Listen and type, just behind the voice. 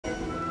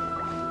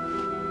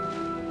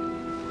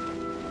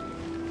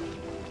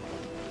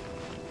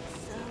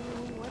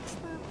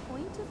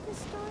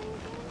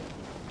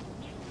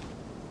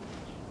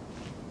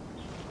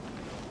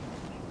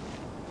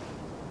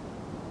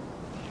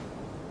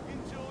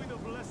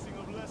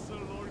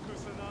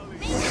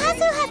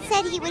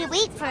said he would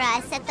wait for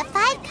us at the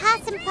 5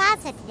 Casa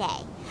Plaza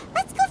today.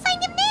 Let's go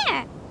find him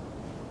there.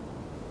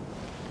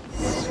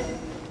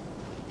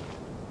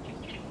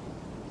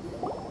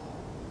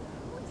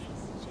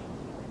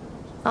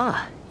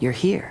 Ah, you're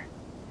here.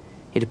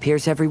 It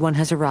appears everyone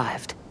has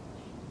arrived.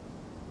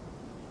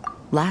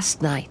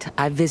 Last night,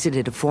 I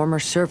visited a former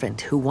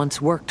servant who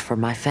once worked for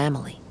my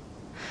family.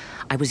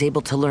 I was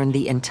able to learn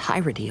the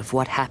entirety of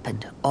what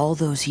happened all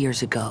those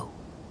years ago.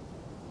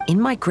 In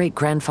my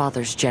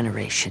great-grandfather's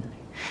generation,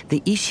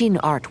 the Ishin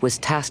art was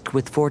tasked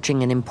with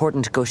forging an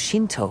important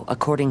Goshinto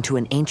according to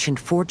an ancient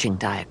forging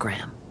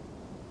diagram.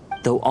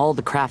 Though all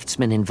the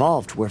craftsmen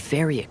involved were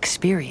very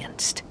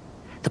experienced,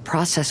 the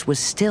process was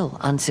still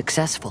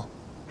unsuccessful.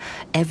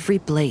 Every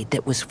blade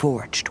that was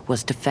forged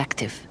was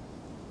defective.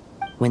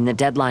 When the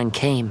deadline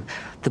came,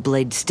 the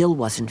blade still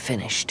wasn't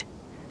finished,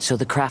 so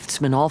the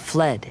craftsmen all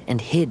fled and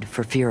hid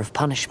for fear of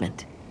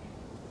punishment.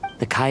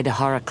 The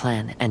Kaedahara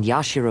clan and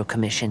Yashiro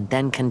Commission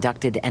then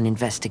conducted an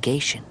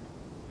investigation.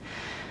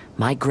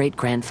 My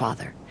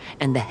great-grandfather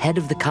and the head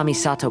of the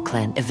Kamisato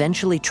clan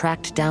eventually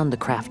tracked down the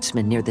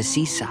craftsmen near the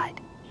seaside.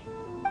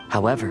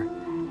 However,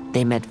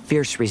 they met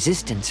fierce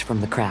resistance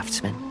from the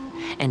craftsmen,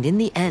 and in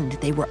the end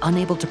they were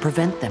unable to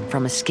prevent them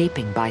from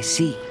escaping by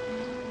sea.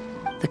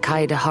 The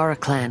Kaedahara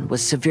clan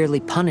was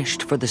severely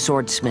punished for the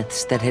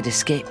swordsmiths that had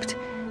escaped,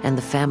 and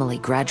the family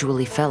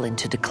gradually fell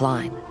into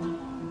decline.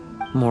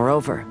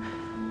 Moreover,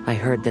 I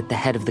heard that the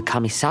head of the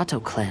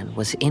Kamisato clan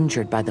was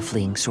injured by the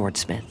fleeing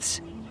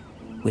swordsmiths,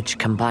 which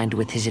combined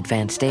with his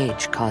advanced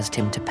age caused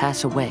him to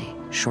pass away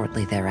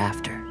shortly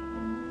thereafter.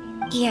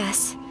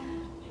 Yes.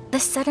 The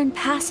sudden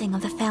passing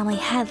of the family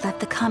head left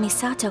the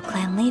Kamisato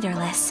clan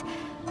leaderless.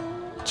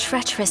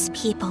 Treacherous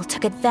people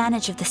took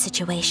advantage of the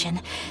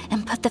situation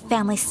and put the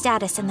family's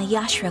status in the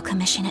Yashiro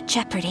Commission at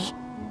jeopardy.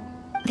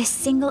 This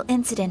single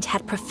incident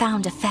had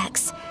profound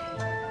effects.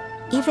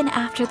 Even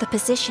after the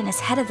position as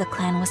head of the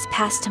clan was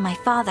passed to my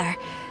father,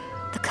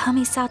 the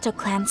Kamisato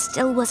clan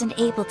still wasn't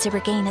able to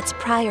regain its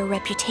prior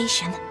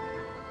reputation.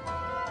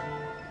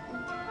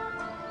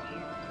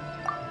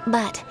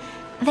 But,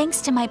 thanks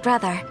to my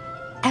brother,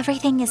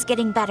 everything is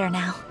getting better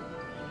now.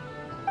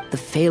 The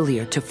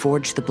failure to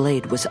forge the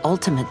blade was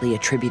ultimately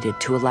attributed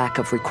to a lack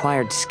of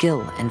required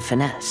skill and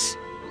finesse.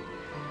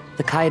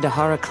 The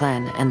Kaedahara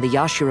clan and the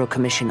Yashiro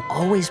Commission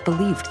always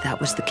believed that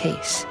was the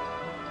case.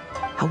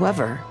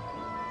 However,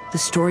 the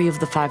story of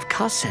the 5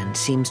 Kasen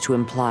seems to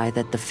imply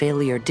that the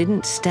failure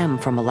didn't stem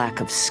from a lack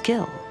of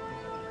skill,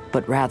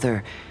 but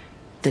rather,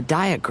 the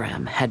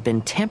diagram had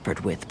been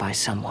tampered with by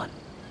someone.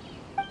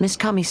 Miss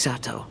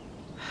Kamisato,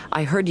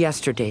 I heard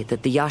yesterday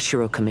that the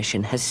Yashiro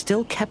Commission has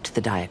still kept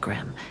the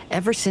diagram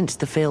ever since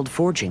the failed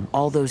forging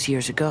all those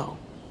years ago.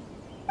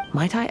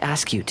 Might I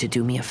ask you to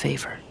do me a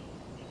favor?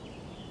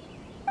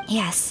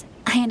 Yes,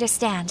 I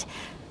understand.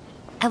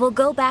 I will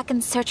go back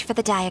and search for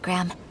the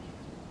diagram.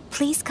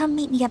 Please come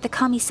meet me at the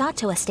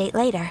Kamisato estate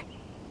later.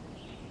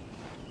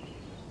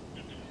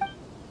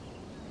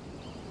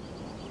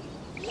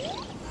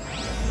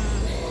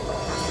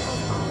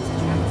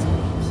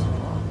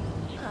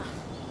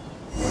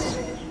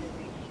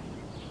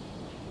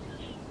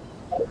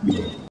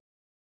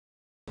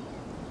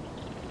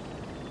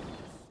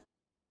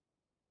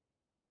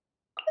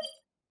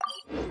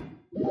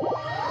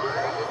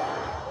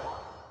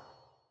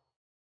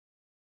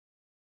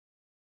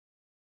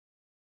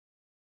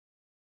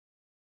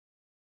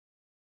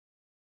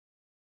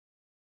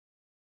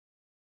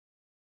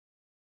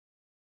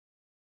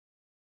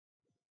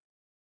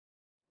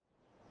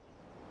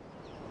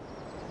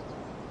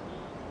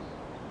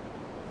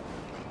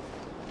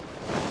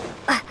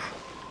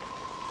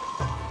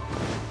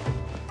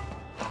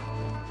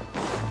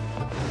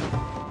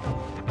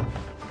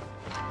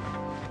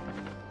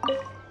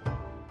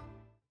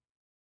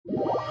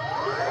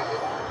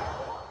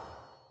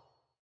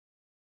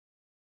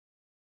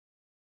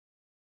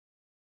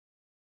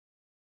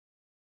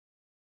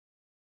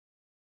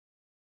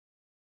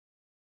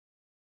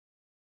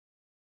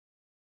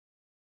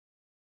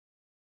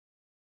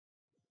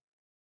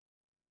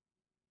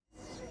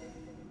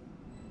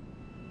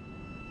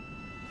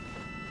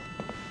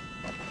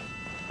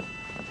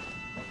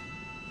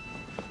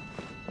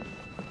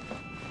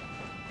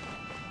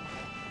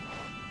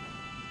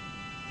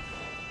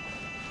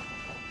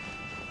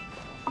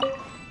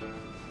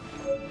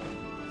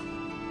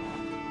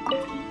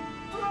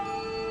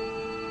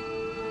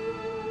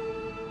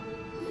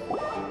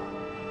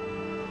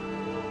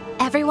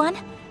 Everyone,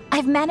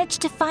 I've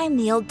managed to find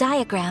the old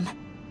diagram.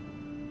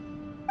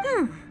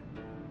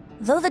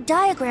 Though the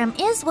diagram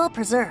is well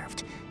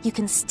preserved, you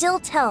can still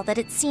tell that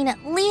it's seen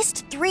at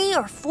least 3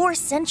 or 4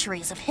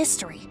 centuries of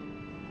history.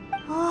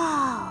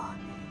 Whoa,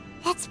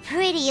 that's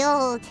pretty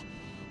old.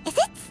 Is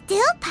it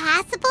still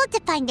possible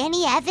to find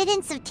any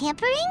evidence of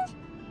tampering?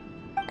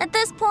 At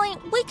this point,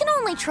 we can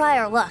only try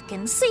our luck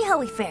and see how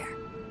we fare.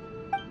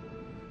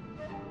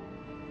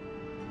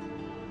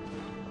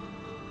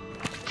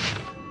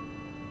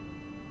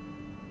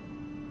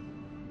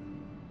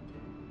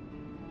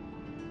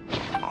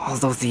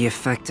 Although the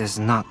effect is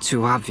not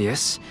too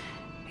obvious,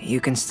 you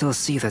can still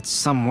see that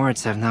some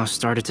words have now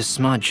started to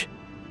smudge.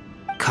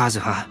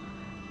 Kazuha,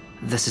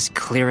 this is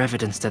clear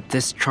evidence that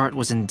this chart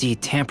was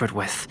indeed tampered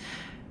with.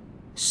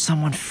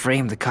 Someone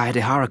framed the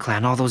Kaedehara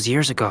clan all those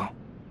years ago.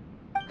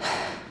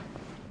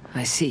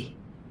 I see.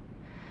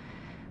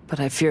 But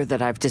I fear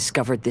that I've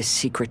discovered this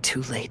secret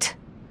too late.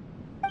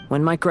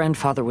 When my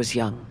grandfather was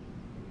young,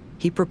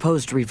 he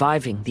proposed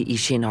reviving the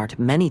Ishin art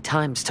many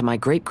times to my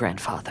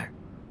great-grandfather.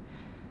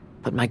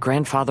 But my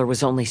grandfather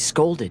was only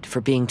scolded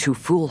for being too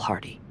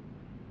foolhardy.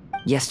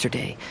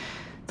 Yesterday,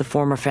 the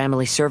former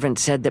family servant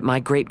said that my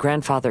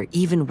great-grandfather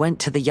even went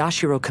to the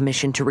Yashiro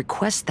Commission to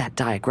request that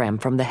diagram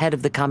from the head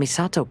of the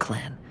Kamisato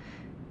clan.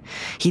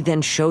 He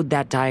then showed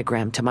that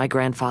diagram to my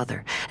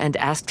grandfather and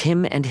asked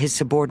him and his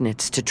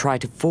subordinates to try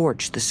to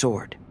forge the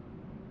sword.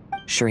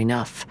 Sure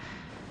enough,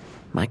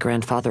 my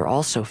grandfather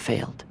also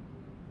failed.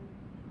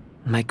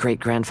 My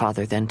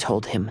great-grandfather then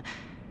told him,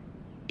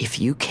 "If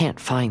you can't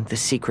find the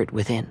secret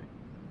within,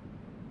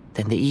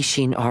 then the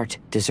Ishin art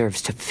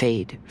deserves to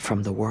fade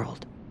from the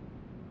world."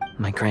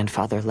 My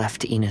grandfather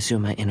left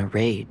Inazuma in a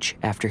rage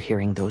after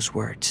hearing those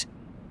words.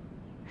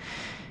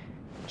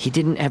 He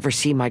didn't ever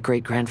see my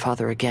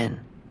great-grandfather again,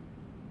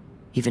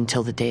 even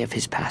till the day of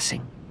his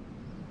passing.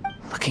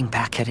 Looking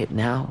back at it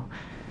now,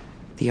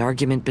 the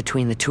argument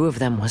between the two of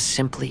them was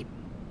simply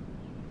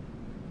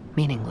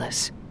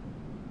meaningless.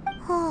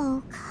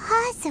 Oh,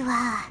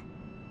 Kazuha.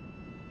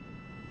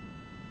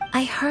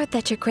 I heard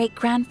that your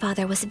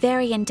great-grandfather was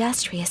very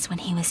industrious when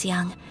he was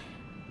young,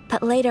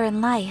 but later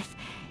in life,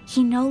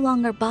 he no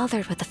longer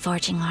bothered with the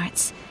forging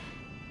arts.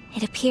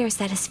 It appears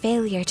that his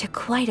failure took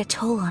quite a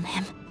toll on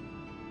him.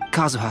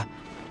 Kazuha,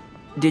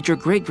 did your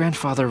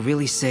great-grandfather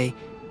really say,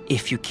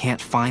 "If you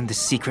can't find the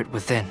secret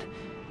within"?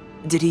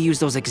 Did he use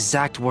those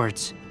exact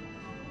words?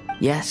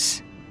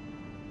 Yes.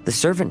 The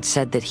servant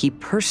said that he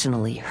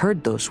personally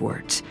heard those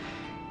words,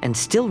 and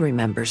still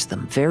remembers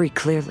them very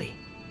clearly.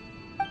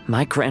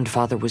 My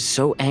grandfather was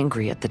so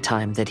angry at the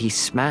time that he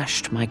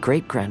smashed my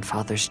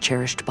great-grandfather's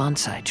cherished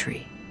bonsai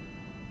tree.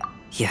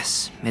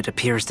 Yes, it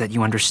appears that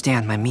you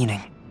understand my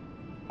meaning.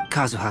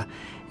 Kazuha,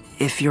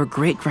 if your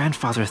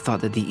great-grandfather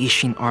thought that the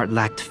Ishin art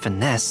lacked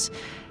finesse,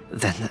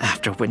 then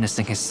after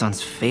witnessing his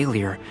son's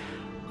failure,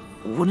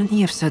 wouldn't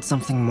he have said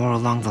something more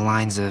along the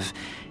lines of,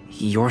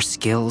 "Your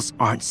skills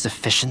aren't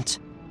sufficient"?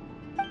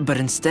 But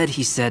instead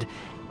he said,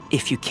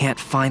 "If you can't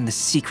find the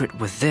secret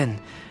within."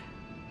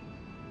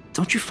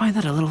 Don't you find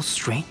that a little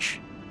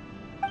strange?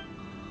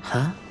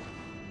 Huh?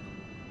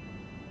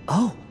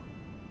 Oh.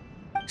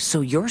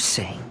 So you're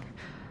saying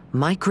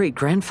my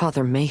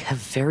great-grandfather may have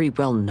very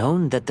well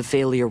known that the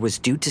failure was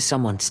due to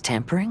someone's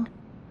tampering?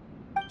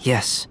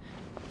 Yes.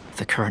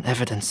 The current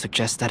evidence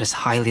suggests that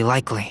is highly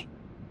likely.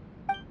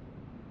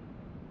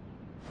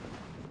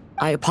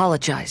 I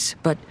apologize,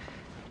 but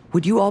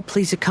would you all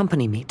please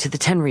accompany me to the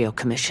Tenryou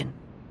Commission?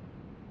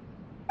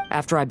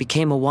 After I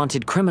became a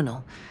wanted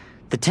criminal,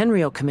 the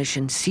Tenryou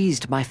Commission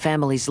seized my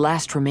family's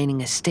last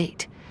remaining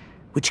estate,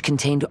 which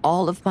contained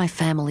all of my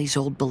family's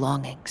old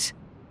belongings.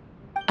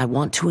 I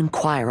want to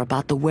inquire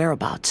about the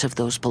whereabouts of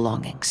those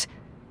belongings.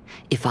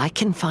 If I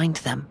can find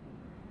them,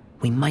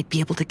 we might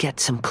be able to get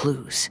some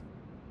clues.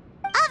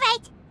 All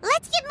right,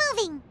 let's get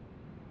moving.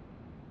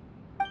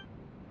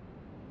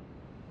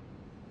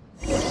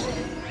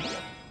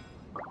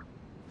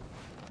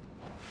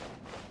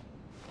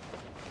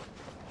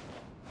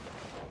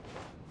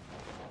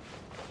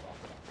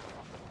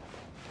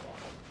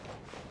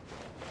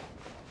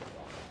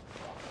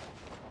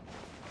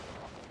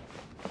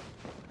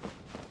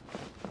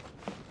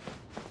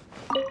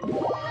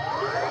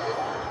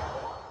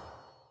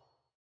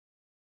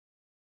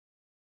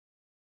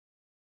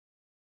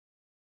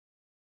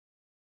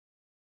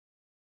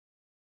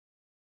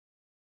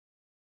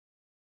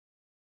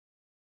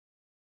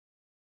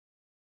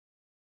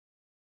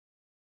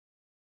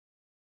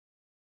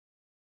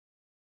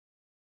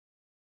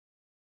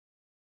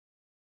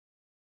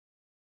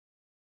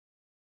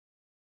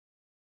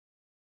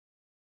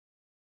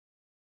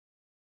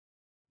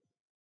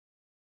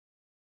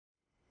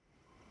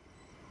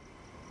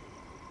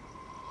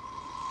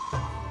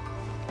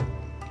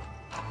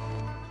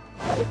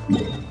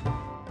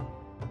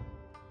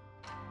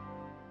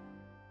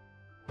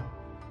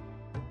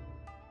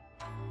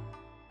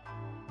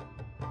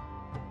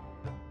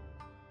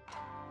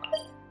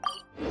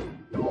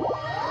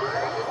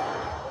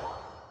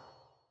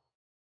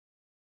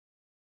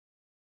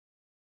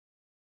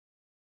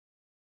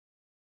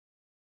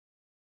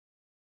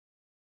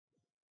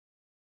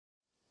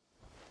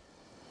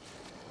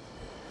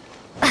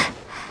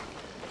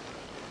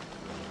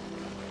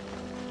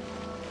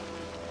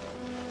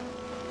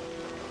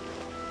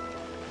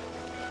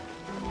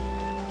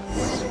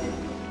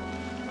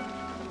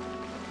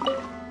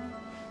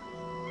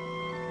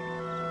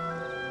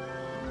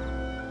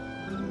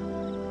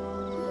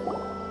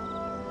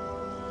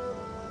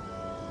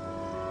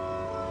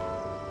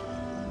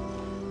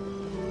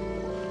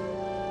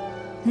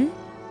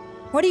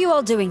 What are you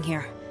all doing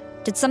here?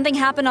 Did something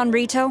happen on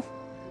Rito?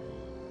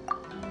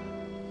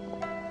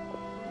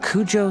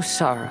 Kujo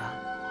Sara.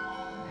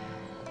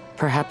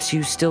 Perhaps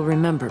you still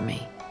remember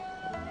me.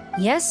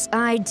 Yes,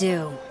 I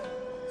do.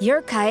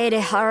 You're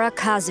Kaedehara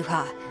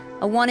Kazuha,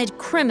 a wanted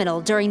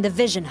criminal during the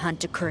Vision Hunt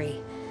decree.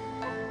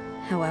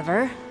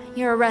 However,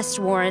 your arrest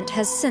warrant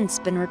has since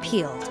been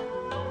repealed.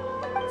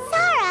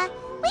 Sara,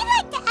 we'd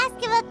like to ask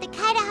about the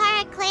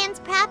Kaedehara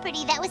clan's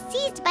property that was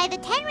seized by the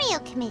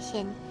Tenryou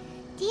Commission.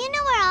 Do you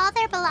know where all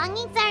their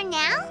belongings are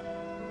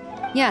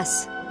now?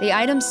 Yes, the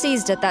items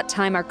seized at that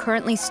time are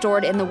currently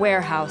stored in the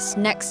warehouse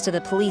next to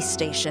the police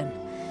station.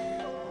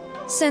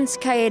 Since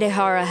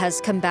Kaedehara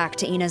has come back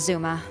to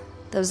Inazuma,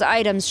 those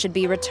items should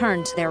be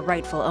returned to their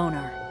rightful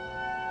owner.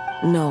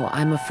 No,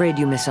 I'm afraid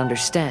you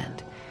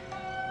misunderstand.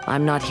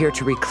 I'm not here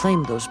to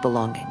reclaim those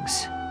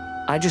belongings.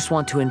 I just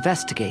want to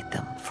investigate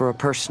them for a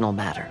personal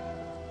matter.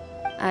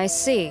 I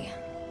see.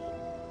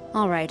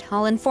 All right,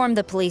 I'll inform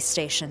the police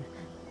station.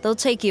 They'll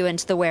take you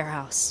into the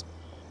warehouse.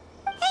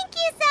 Thank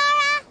you,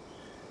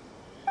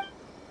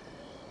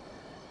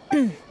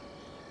 Sara!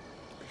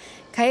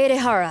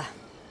 Kaedehara,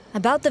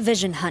 about the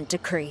Vision Hunt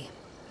decree.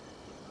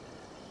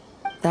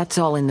 That's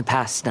all in the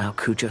past now,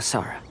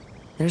 Kujo-Sara.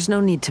 There's no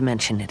need to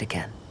mention it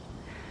again.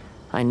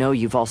 I know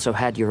you've also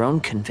had your own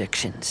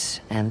convictions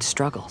and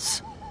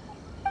struggles.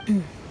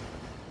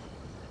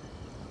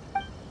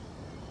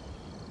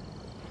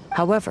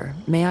 However,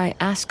 may I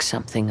ask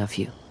something of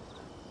you?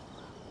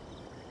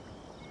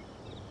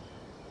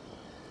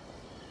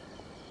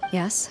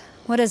 Yes?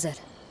 What is it?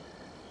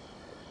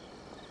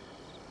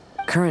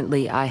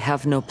 Currently, I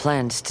have no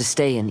plans to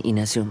stay in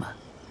Inazuma.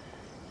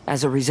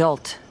 As a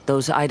result,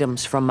 those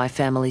items from my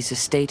family's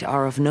estate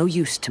are of no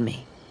use to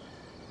me.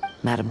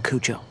 Madam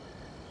Kujo,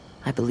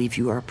 I believe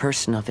you are a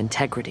person of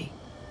integrity.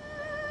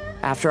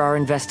 After our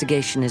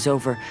investigation is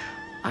over,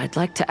 I'd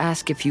like to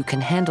ask if you can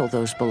handle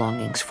those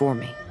belongings for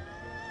me.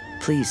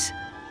 Please,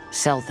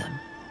 sell them,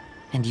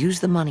 and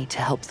use the money to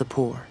help the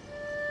poor.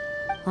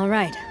 All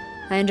right,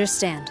 I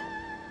understand.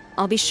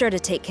 I'll be sure to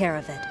take care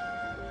of it.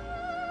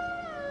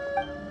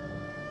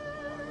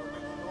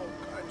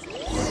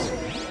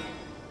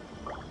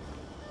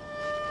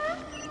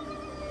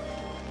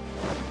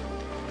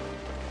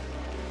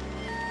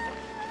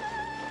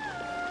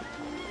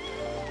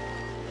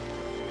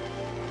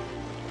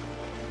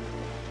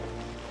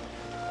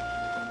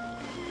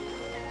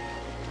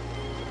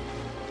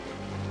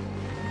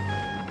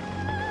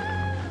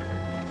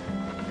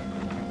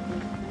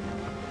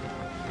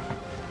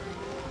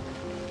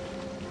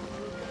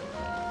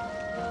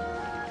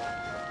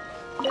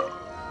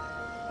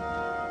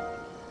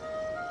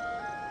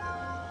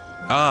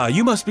 Ah,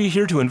 you must be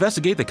here to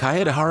investigate the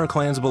Kaedehara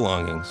clan's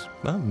belongings.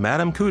 Well,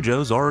 Madame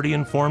Kujo's already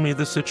informed me of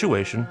the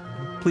situation.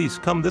 Please,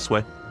 come this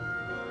way.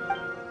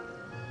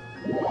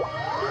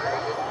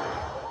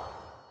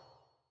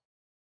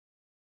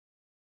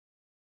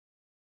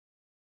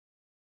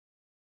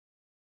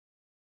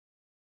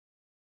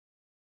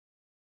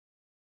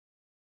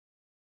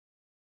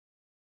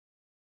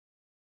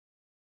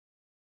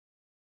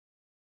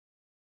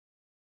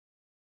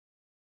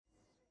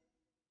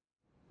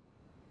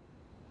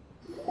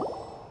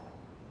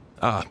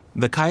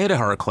 The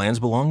Kaedehara clan's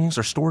belongings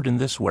are stored in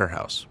this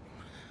warehouse.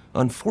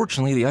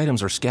 Unfortunately, the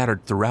items are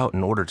scattered throughout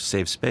in order to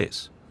save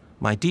space.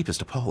 My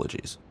deepest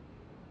apologies.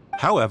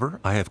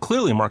 However, I have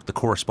clearly marked the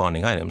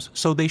corresponding items,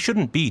 so they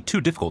shouldn't be too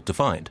difficult to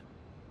find.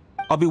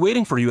 I'll be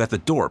waiting for you at the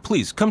door.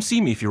 Please, come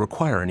see me if you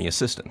require any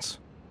assistance.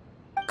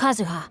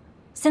 Kazuha,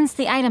 since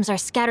the items are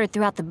scattered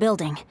throughout the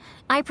building,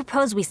 I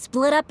propose we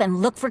split up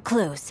and look for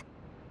clues.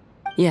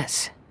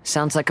 Yes,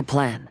 sounds like a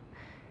plan.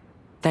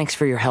 Thanks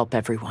for your help,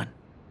 everyone.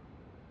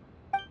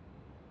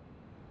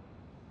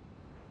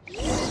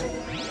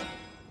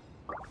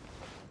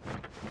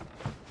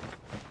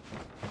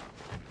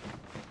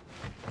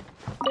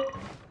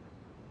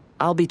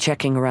 I'll be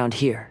checking around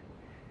here.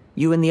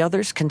 You and the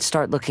others can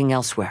start looking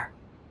elsewhere.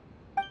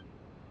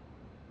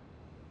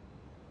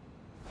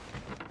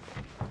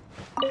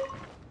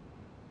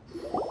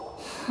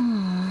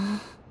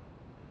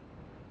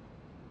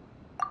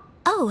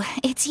 Oh,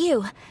 it's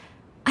you.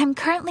 I'm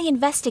currently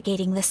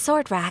investigating the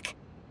sword rack.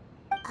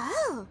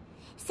 Oh,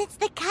 since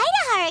the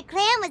Kaedehara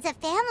clan was a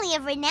family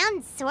of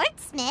renowned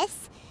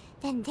swordsmiths,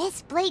 then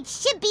this blade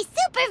should be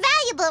super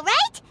valuable,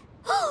 right?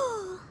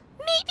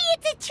 Maybe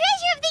it's a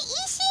treasure of the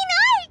Ishin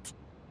art!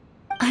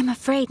 I'm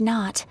afraid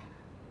not.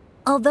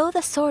 Although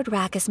the sword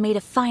rack is made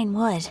of fine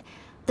wood,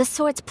 the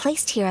swords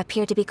placed here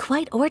appear to be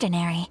quite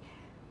ordinary.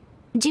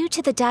 Due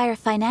to the dire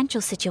financial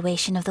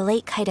situation of the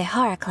late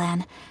Kaedehara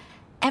clan,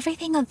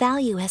 everything of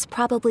value has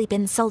probably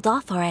been sold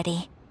off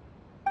already.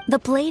 The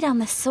blade on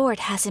the sword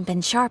hasn't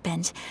been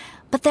sharpened,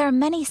 but there are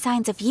many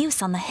signs of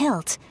use on the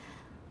hilt.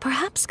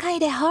 Perhaps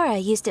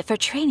Kaedehara used it for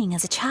training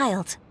as a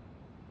child.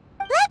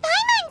 Let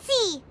Paimon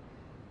see!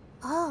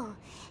 Oh,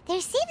 there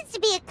seems to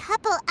be a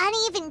couple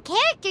uneven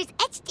characters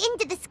etched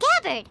into the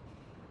scabbard.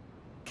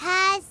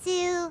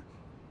 Kazuha.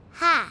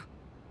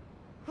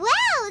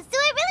 Wow, so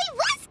it really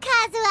was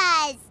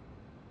Kazuha's!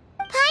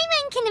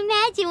 Paimon can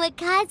imagine what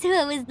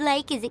Kazuha was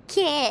like as a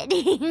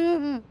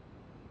kid.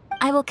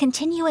 I will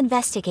continue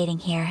investigating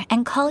here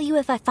and call you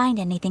if I find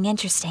anything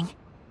interesting.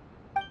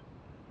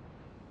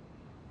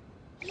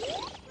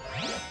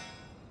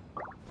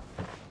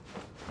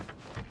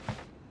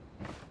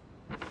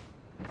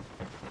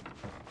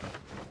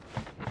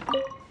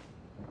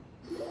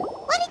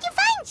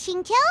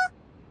 didn't you?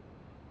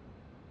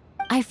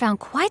 I found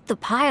quite the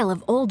pile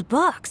of old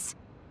books.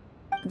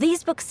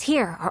 These books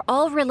here are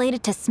all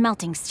related to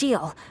smelting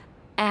steel,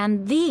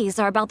 and these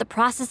are about the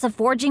process of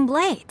forging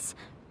blades.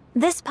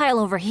 This pile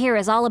over here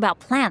is all about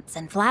plants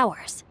and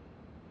flowers.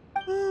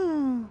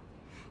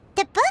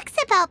 The books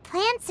about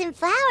plants and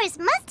flowers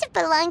must have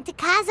belonged to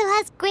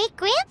Kazuha's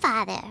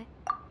great-grandfather.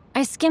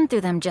 I skimmed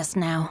through them just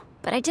now,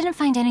 but I didn't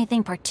find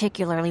anything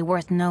particularly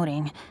worth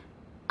noting.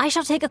 I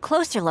shall take a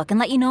closer look and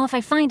let you know if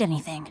I find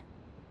anything.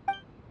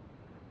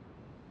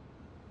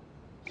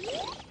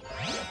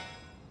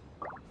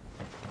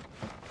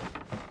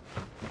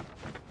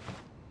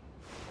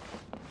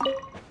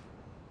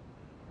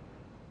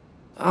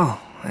 Oh,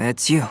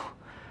 it's you.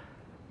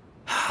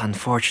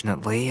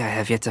 Unfortunately, I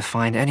have yet to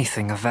find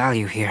anything of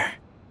value here.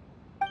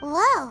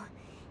 Whoa,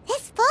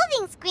 this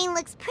folding screen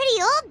looks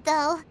pretty old,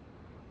 though.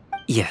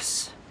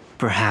 Yes,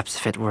 perhaps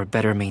if it were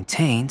better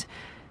maintained,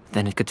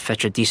 then it could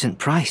fetch a decent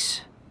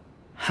price.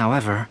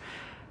 However,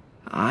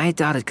 I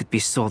doubt it could be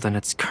sold in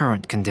its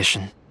current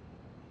condition.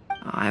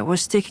 I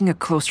was taking a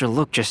closer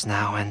look just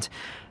now and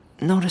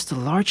noticed a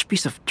large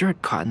piece of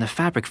dirt caught in the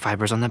fabric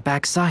fibers on the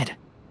back side.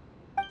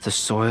 The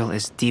soil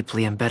is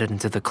deeply embedded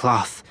into the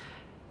cloth.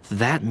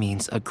 That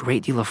means a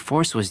great deal of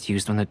force was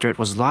used when the dirt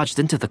was lodged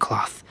into the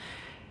cloth.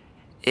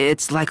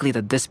 It's likely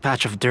that this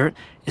patch of dirt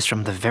is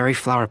from the very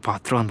flower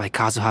pot thrown by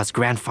Kazuha's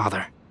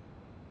grandfather.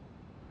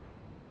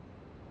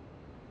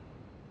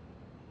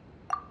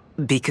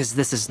 Because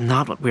this is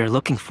not what we're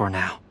looking for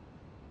now.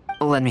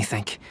 Let me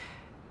think.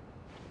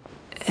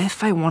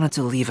 If I wanted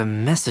to leave a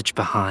message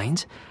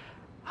behind,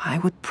 I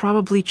would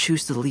probably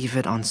choose to leave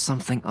it on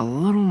something a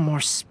little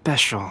more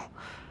special.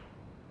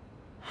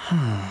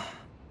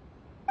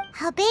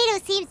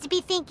 Albedo seems to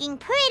be thinking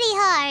pretty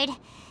hard.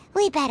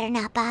 We better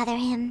not bother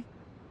him.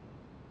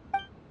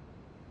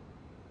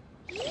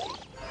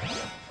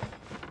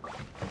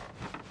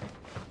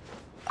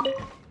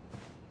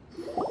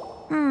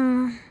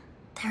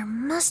 There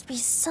must be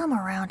some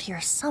around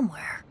here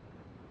somewhere.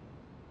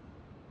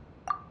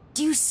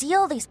 Do you see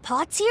all these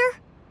pots here?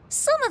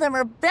 Some of them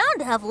are bound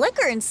to have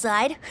liquor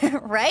inside,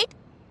 right?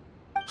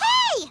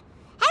 Hey!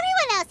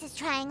 Everyone else is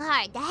trying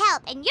hard to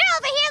help, and you're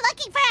over here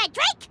looking for a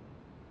drink?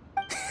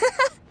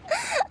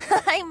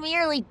 I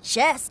merely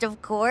jest,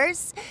 of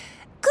course.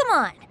 Come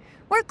on,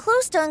 we're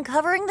close to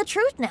uncovering the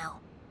truth now.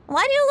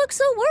 Why do you look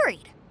so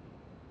worried?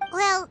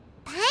 Well,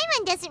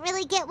 Paimon doesn't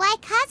really get why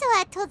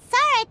Kazuha told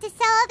Sara to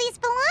sell all these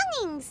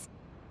belongings.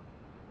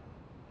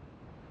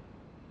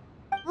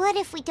 What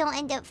if we don't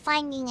end up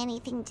finding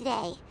anything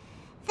today?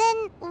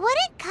 Then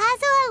wouldn't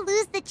Kazuha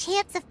lose the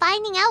chance of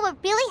finding out what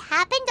really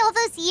happened all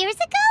those years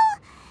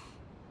ago?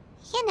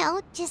 You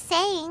know, just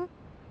saying.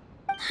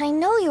 I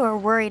know you are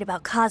worried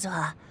about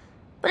Kazuha,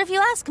 but if you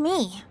ask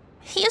me,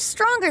 he is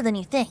stronger than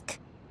you think.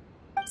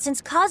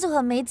 Since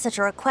Kazuha made such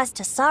a request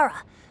to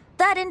Sara,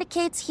 that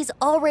indicates he's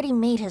already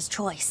made his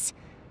choice.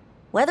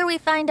 Whether we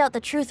find out the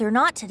truth or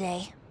not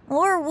today,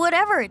 or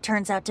whatever it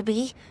turns out to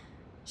be,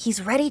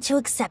 he's ready to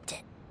accept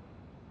it.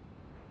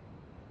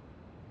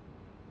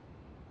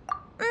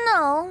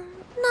 No,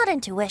 not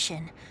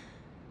intuition.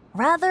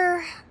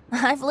 Rather,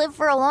 I've lived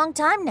for a long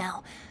time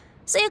now,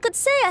 so you could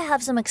say I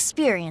have some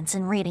experience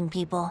in reading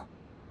people.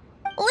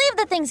 Leave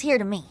the things here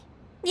to me.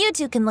 You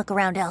two can look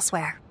around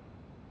elsewhere.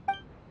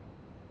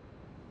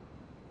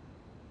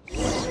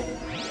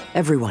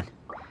 Everyone,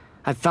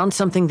 I've found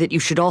something that you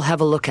should all have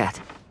a look at.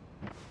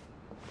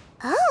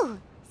 Oh,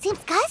 seems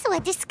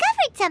Kazuha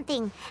discovered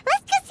something.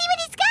 Let's go see what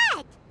he's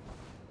got.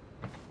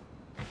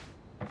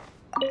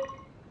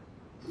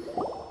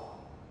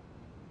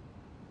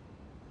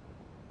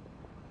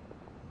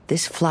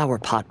 This flower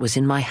pot was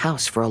in my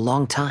house for a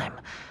long time.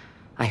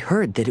 I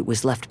heard that it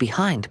was left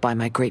behind by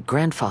my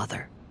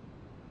great-grandfather.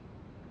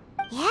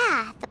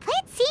 Yeah, the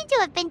plants seem to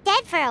have been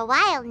dead for a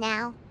while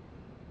now.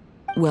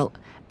 Well,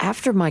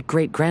 after my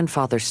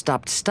great-grandfather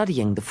stopped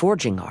studying the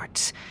forging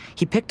arts,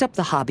 he picked up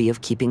the hobby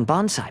of keeping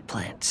bonsai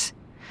plants.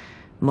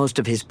 Most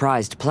of his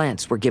prized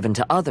plants were given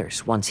to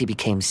others once he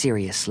became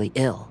seriously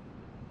ill.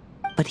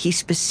 But he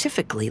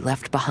specifically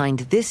left behind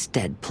this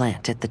dead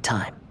plant at the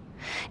time,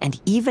 and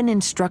even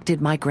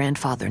instructed my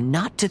grandfather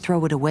not to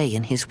throw it away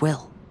in his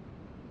will.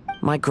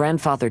 My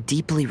grandfather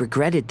deeply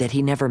regretted that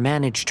he never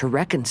managed to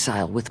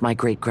reconcile with my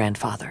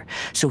great-grandfather,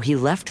 so he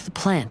left the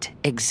plant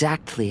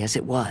exactly as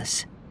it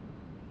was.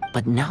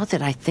 But now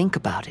that I think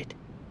about it,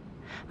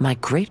 my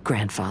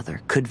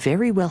great-grandfather could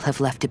very well have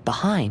left it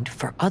behind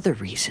for other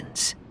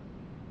reasons.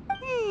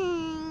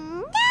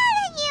 Now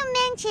that you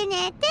mention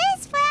it,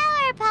 this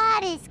flower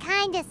pot is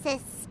kinda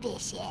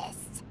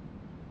suspicious.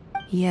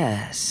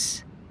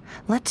 Yes.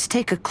 Let's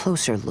take a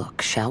closer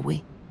look, shall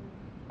we?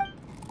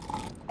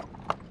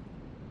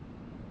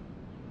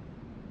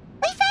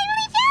 We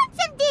finally found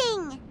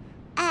something!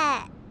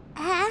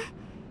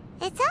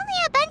 It's only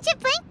a bunch of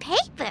blank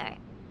paper.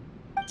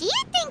 Do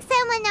you think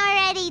someone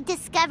already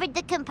discovered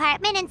the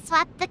compartment and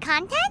swapped the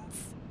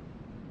contents?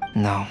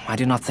 No, I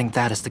do not think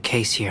that is the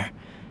case here.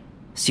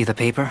 See the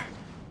paper?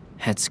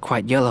 It's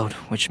quite yellowed,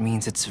 which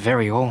means it's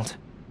very old.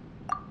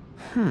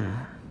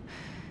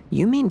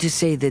 You mean to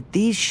say that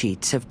these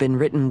sheets have been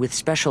written with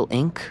special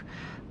ink,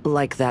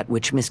 like that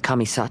which Miss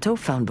Kamisato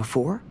found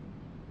before?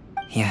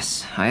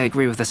 Yes, I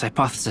agree with this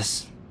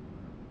hypothesis.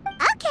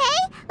 Okay,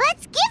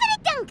 let's give it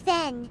a dunk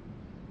then.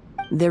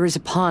 There is a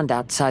pond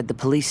outside the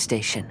police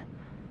station.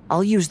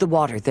 I'll use the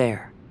water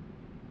there.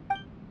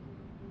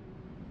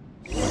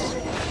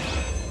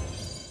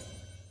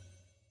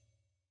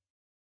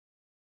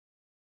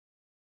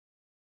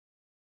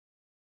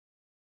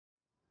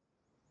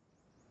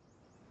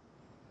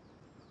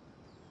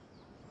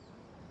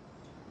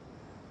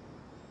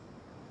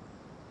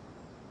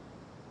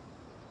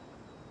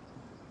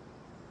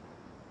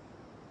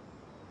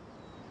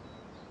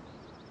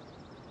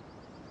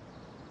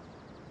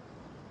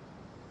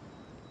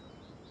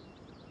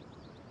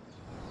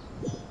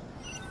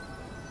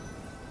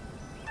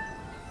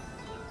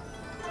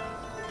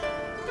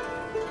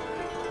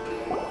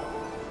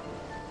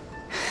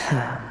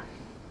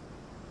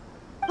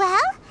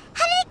 Well,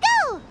 how did it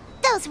go?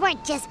 Those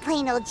weren't just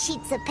plain old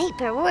sheets of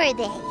paper, were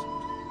they?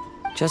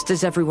 Just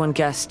as everyone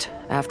guessed,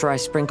 after I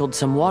sprinkled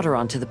some water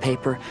onto the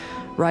paper,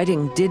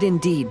 writing did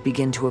indeed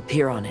begin to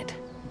appear on it.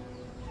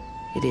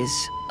 It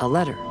is a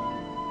letter,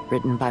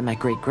 written by my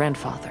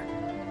great-grandfather.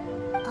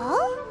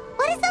 Oh?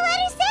 What does the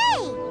letter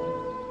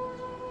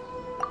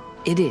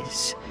say? It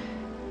is.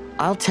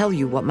 I'll tell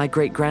you what my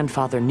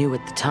great-grandfather knew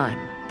at the time,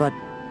 but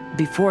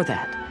before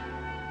that,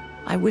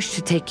 I wish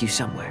to take you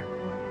somewhere.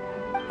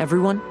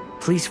 Everyone,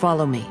 please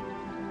follow me.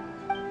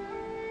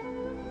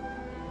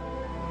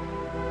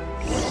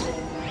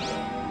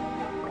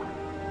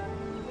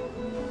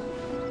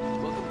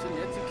 Welcome to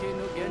Netsuke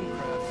no Gen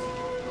Crafts.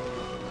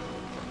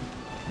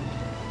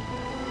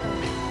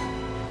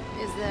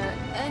 Is there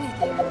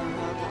anything in the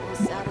world that will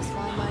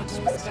satisfy my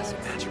taste buds?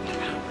 Magic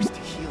powers to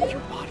heal your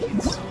body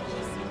and soul.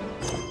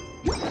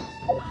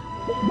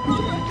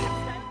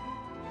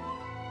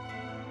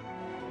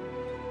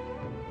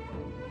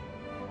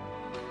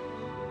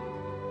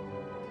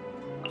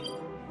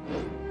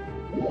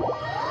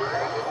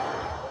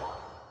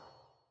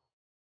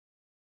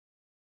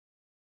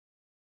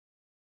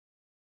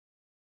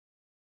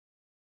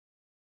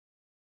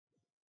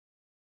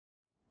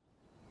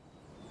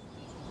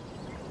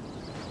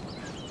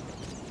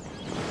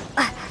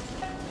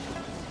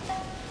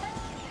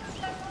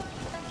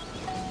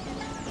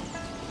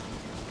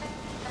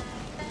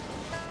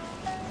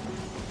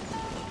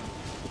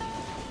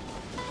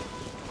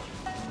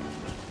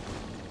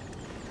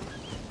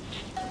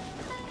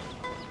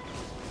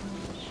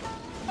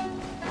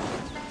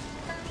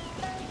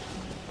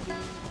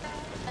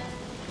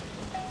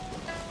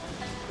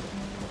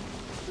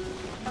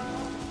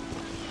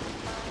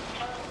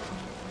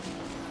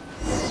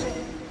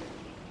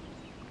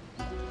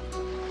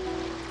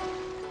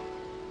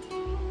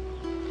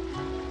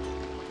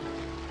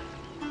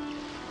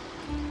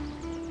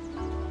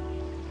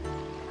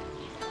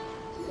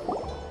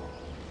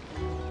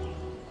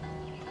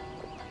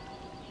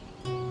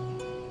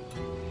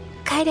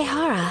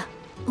 Kaedehara,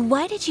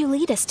 why did you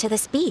lead us to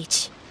this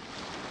beach?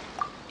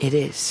 It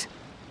is.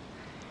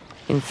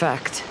 In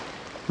fact,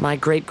 my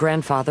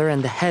great-grandfather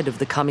and the head of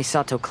the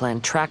Kamisato clan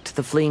tracked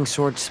the fleeing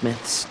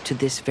swordsmiths to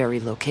this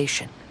very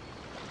location.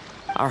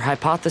 Our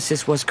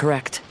hypothesis was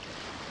correct.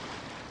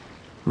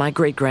 My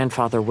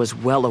great-grandfather was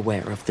well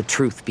aware of the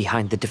truth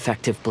behind the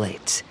defective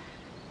blades.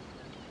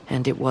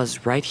 And it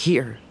was right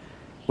here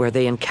where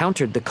they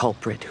encountered the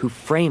culprit who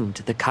framed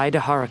the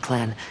Kaedehara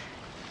clan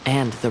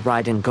and the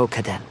Raiden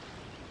Gokaden.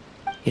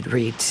 It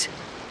reads,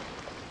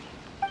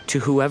 "To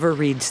whoever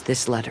reads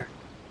this letter,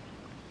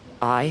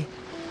 I,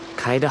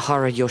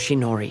 Kaedehara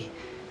Yoshinori,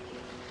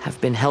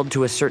 have been held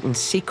to a certain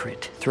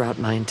secret throughout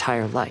my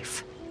entire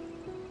life.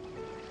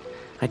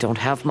 I don't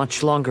have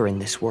much longer in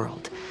this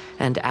world,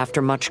 and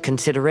after much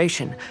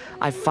consideration,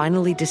 I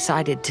finally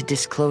decided to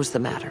disclose the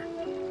matter.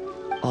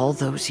 All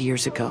those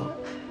years ago,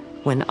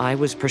 when I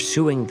was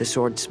pursuing the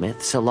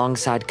swordsmiths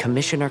alongside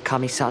Commissioner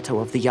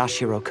Kamisato of the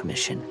Yashiro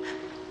Commission,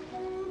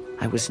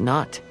 I was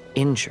not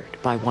injured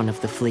by one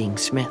of the fleeing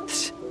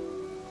smiths.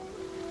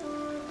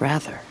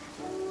 Rather,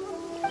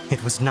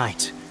 it was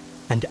night,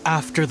 and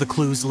after the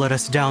clues led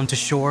us down to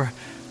shore,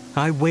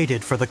 I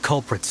waited for the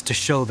culprits to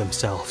show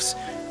themselves.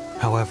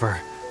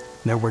 However,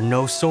 there were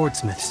no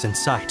swordsmiths in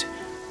sight,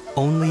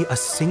 only a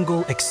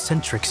single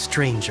eccentric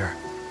stranger.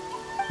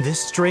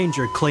 This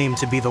stranger claimed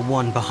to be the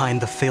one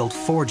behind the failed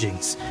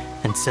forgings,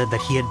 and said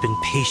that he had been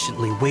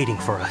patiently waiting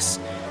for us.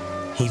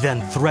 He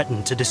then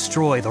threatened to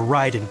destroy the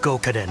Raiden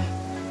Gokaden.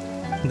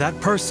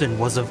 That person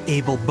was of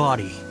able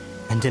body,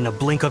 and in a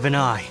blink of an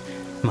eye,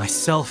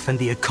 myself and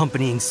the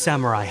accompanying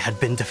samurai had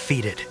been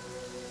defeated.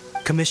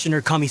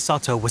 Commissioner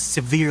Kamisato was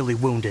severely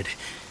wounded,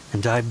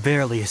 and I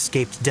barely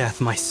escaped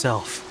death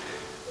myself.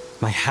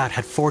 My hat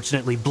had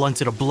fortunately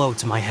blunted a blow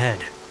to my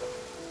head.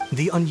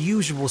 The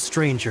unusual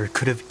stranger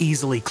could have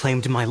easily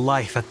claimed my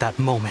life at that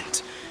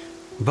moment.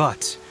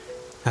 But,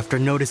 after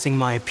noticing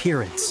my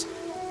appearance,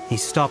 he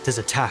stopped his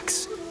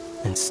attacks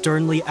and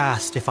sternly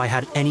asked if I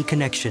had any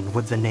connection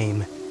with the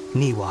name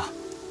Niwa.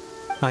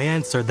 I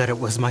answered that it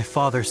was my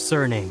father's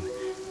surname,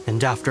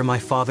 and after my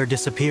father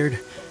disappeared,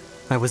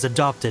 I was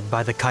adopted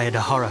by the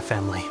Kaedehara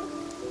family.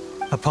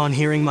 Upon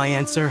hearing my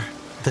answer,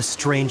 the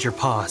stranger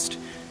paused.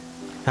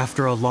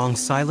 After a long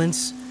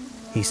silence,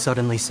 he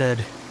suddenly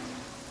said,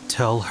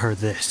 "Tell her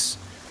this.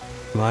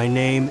 My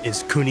name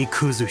is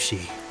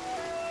Kunikuzushi."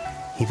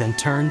 He then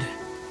turned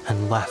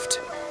and left.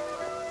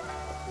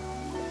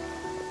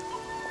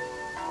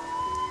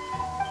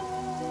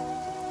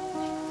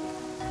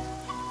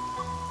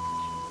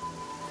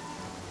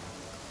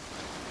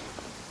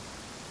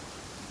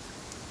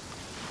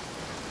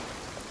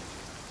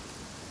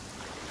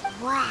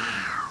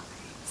 Wow.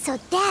 So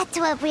that's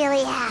what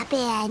really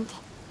happened.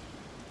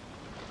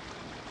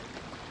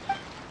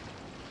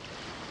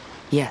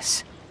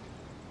 Yes.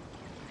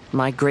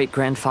 My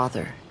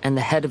great-grandfather and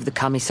the head of the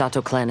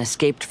Kamisato clan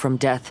escaped from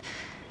death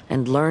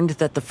and learned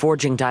that the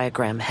forging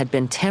diagram had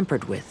been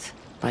tampered with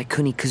by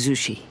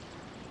Kunikuzushi.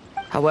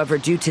 However,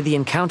 due to the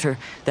encounter,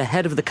 the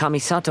head of the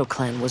Kamisato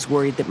clan was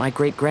worried that my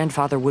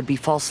great-grandfather would be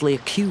falsely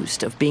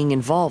accused of being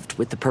involved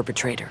with the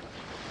perpetrator.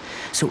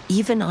 So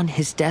even on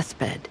his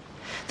deathbed,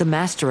 the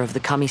master of the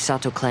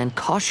Kamisato clan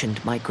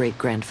cautioned my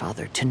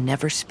great-grandfather to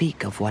never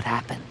speak of what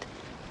happened.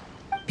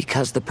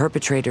 Because the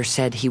perpetrator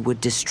said he would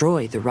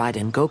destroy the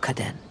Raiden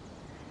Gokaden,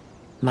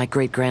 my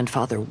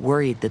great-grandfather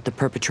worried that the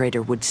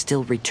perpetrator would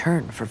still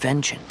return for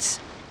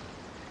vengeance.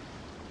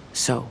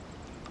 So,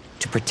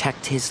 to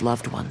protect his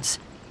loved ones,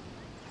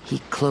 he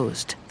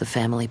closed the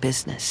family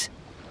business.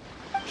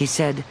 He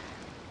said,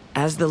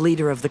 "As the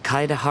leader of the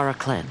Kaedehara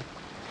clan,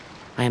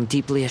 I am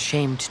deeply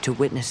ashamed to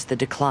witness the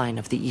decline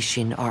of the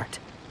Ishin art.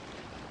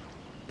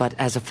 But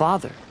as a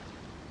father,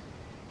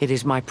 it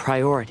is my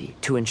priority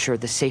to ensure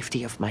the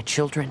safety of my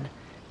children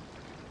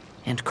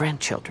and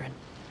grandchildren."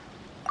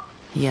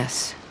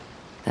 Yes,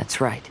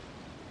 that's right.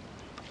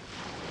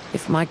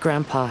 If my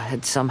grandpa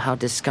had somehow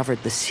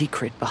discovered the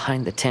secret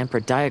behind the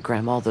tampered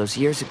diagram all those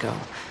years ago,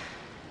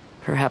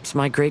 perhaps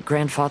my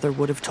great-grandfather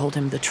would have told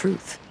him the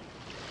truth.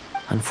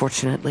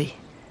 Unfortunately,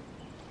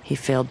 he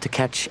failed to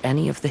catch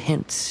any of the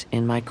hints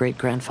in my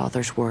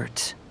great-grandfather's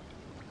words.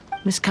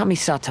 Miss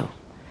Kamisato,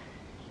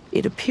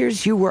 it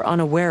appears you were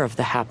unaware of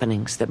the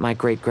happenings that my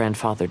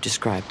great-grandfather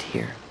described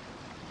here.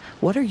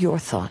 What are your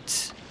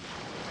thoughts?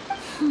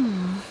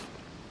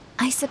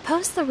 I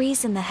suppose the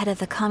reason the head of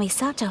the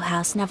Kamisato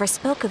house never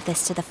spoke of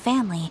this to the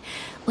family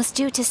was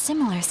due to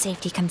similar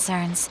safety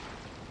concerns.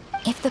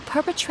 If the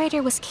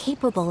perpetrator was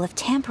capable of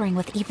tampering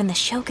with even the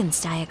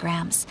Shogun's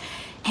diagrams,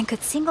 and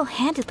could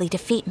single-handedly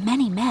defeat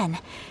many men,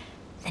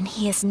 then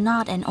he is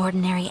not an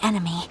ordinary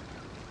enemy.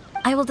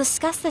 I will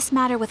discuss this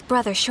matter with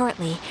Brother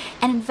shortly,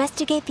 and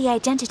investigate the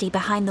identity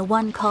behind the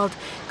one called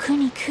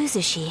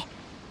Kunikuzushi.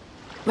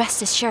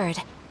 Rest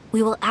assured,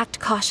 we will act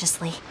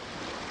cautiously.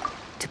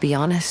 To be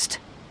honest,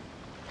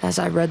 as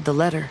I read the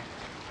letter,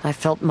 I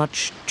felt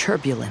much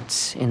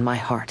turbulence in my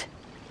heart.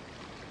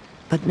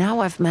 But now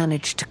I've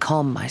managed to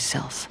calm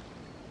myself.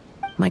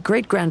 My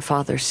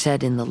great-grandfather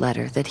said in the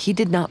letter that he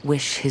did not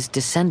wish his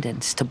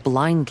descendants to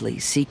blindly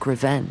seek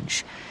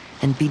revenge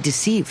and be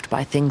deceived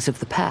by things of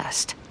the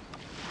past.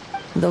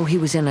 Though he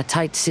was in a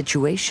tight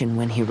situation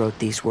when he wrote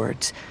these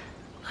words,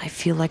 I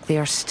feel like they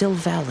are still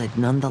valid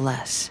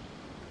nonetheless.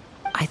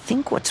 I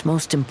think what's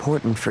most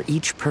important for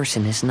each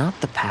person is not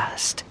the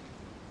past,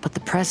 but the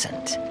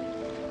present.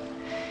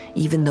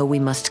 Even though we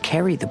must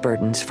carry the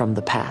burdens from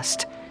the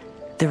past,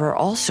 there are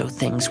also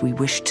things we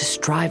wish to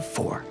strive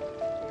for.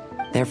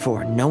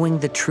 Therefore, knowing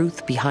the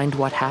truth behind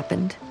what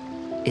happened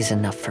is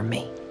enough for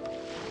me.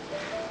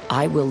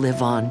 I will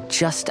live on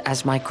just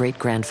as my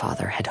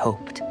great-grandfather had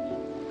hoped.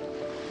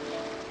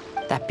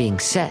 That being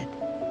said,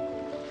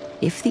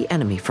 if the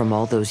enemy from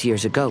all those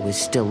years ago is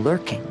still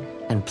lurking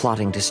and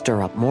plotting to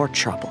stir up more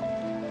trouble,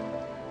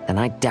 then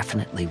I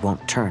definitely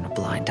won't turn a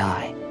blind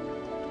eye.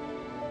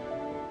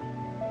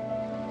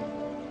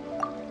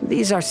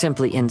 These are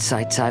simply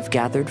insights I've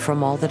gathered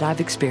from all that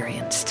I've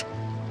experienced.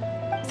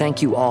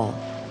 Thank you all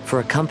for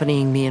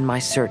accompanying me in my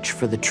search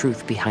for the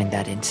truth behind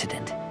that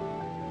incident.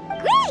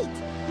 Great!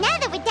 Now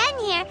that we're done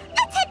here,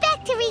 let's head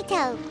back to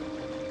Rito.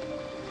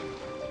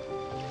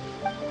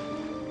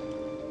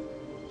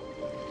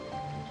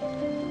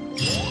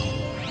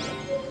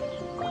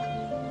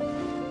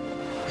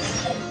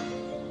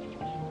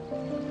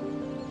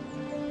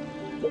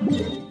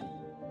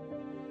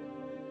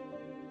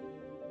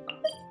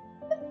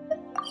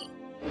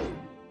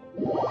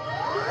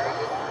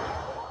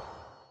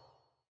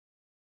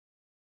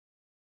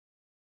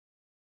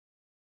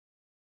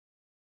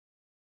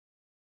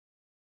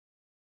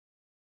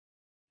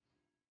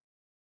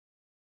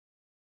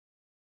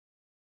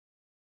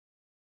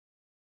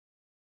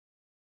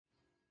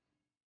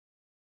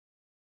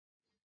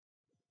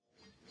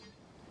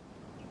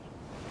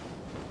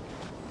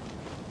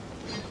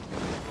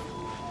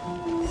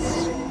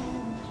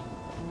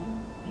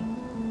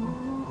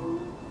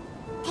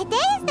 Today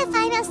is the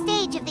final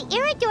stage of the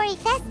Iridori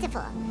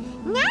Festival.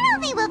 Not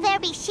only will there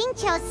be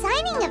Shincho's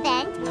signing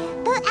event,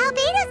 but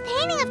Albedo's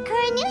painting of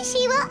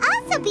Kuranushi will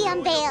also be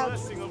unveiled.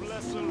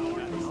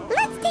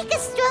 Let's take a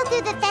stroll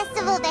through the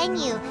festival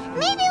venue.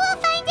 Maybe we'll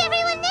find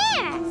everyone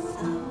there?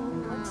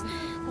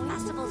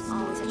 Festivals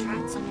always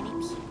attract so many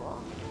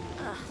people.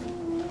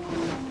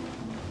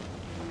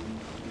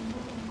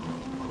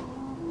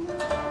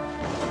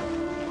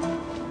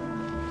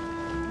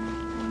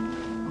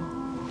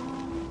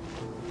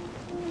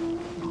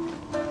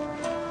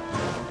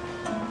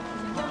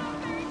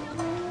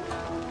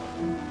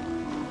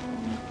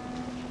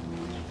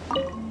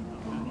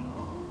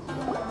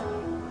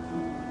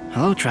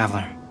 Hello,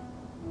 traveler.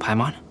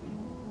 Paimon?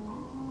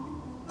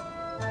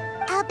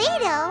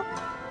 Albedo,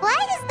 why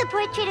is the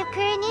portrait of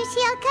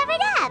Kuranushi all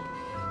covered up?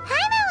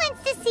 Paimon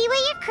wants to see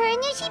what your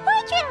Kuranushi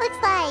portrait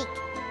looks like.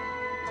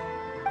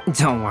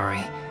 Don't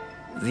worry.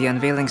 The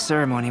unveiling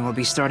ceremony will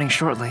be starting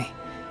shortly.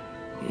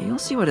 You'll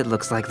see what it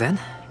looks like then.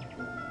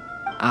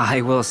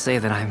 I will say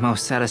that I'm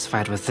most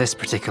satisfied with this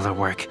particular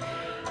work.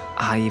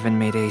 I even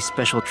made a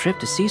special trip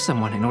to see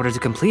someone in order to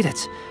complete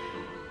it.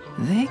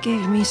 They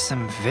gave me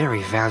some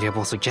very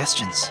valuable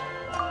suggestions.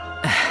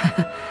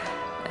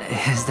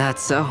 Is that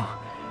so?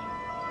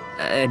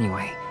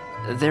 Anyway,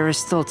 there is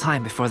still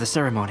time before the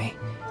ceremony.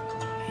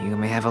 You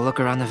may have a look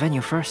around the venue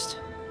first.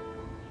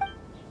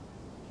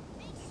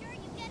 Make sure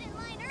you get in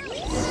line early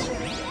for special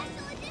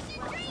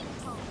edition drinks.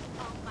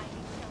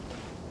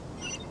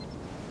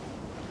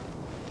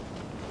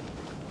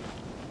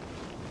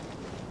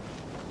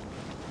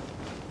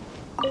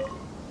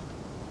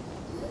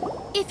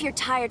 If you're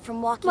tired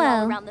from walking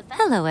all around the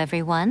festival... hello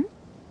everyone.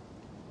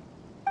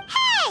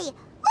 Hey!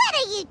 What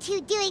are you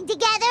two doing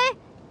together?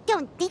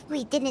 Don't think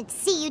we didn't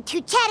see you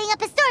two chatting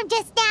up a storm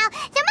just now.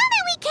 The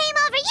moment we came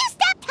over, you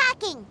stopped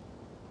talking.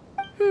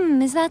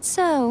 Is that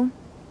so?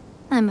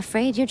 I'm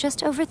afraid you're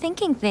just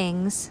overthinking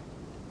things.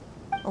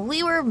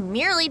 We were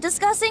merely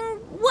discussing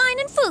wine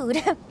and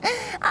food.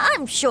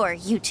 I'm sure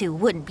you two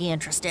wouldn't be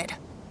interested.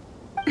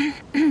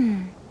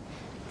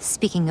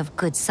 Speaking of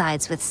good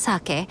sides with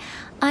sake,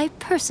 I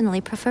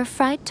personally prefer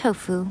fried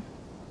tofu.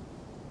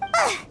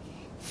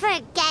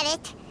 Forget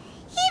it.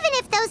 Even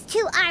if those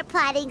two are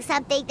plotting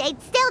something,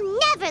 they'd still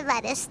never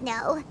let us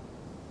know.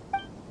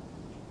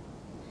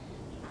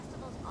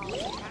 Festivals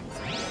always attract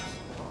so many people.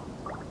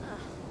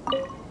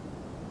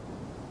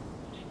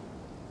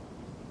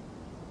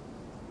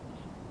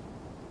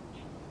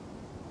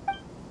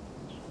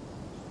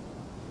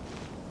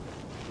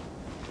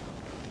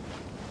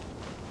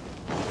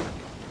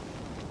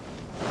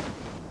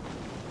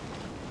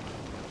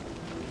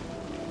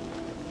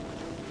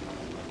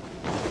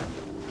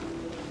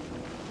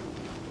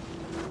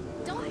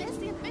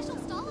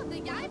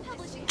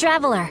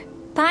 Traveler,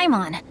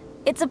 Paimon,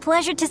 it's a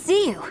pleasure to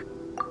see you.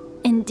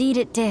 Indeed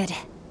it did.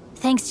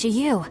 Thanks to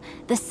you,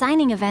 the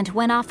signing event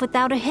went off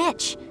without a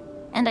hitch.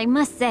 And I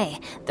must say,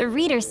 the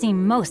readers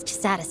seem most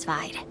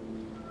satisfied.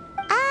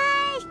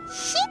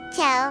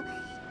 Shito,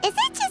 is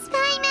it just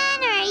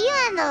Paimon, or are you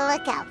on the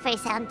lookout for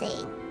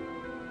something?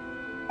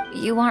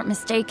 You aren't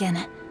mistaken,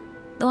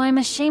 though I'm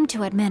ashamed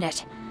to admit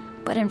it.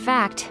 But in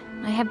fact,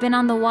 I have been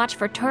on the watch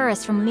for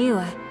tourists from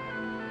Liyue.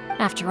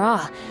 After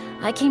all,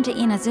 I came to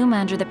Inazuma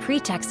under the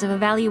pretext of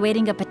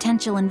evaluating a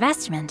potential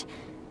investment.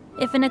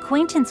 If an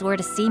acquaintance were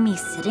to see me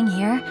sitting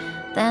here,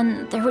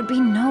 then there would be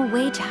no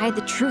way to hide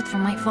the truth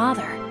from my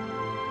father.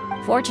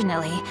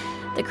 Fortunately,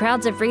 the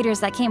crowds of readers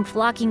that came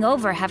flocking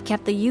over have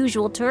kept the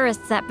usual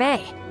tourists at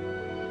bay.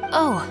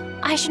 Oh,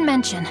 I should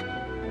mention,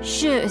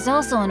 Shu is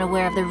also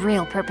unaware of the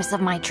real purpose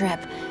of my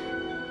trip.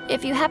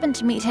 If you happen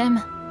to meet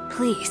him,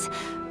 please,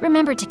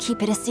 remember to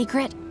keep it a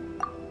secret.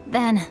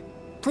 Then,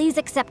 please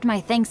accept my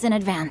thanks in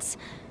advance.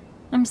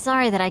 I'm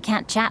sorry that I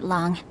can't chat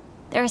long.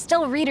 There are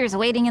still readers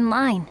waiting in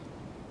line.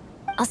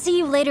 I'll see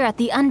you later at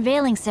the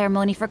unveiling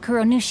ceremony for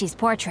Kuronushi's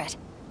portrait.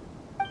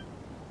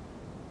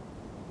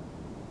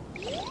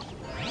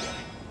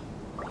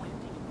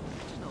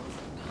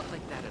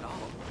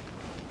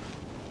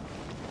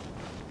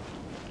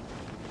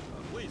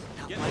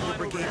 That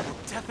brigade will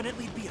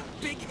definitely be a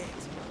big hit.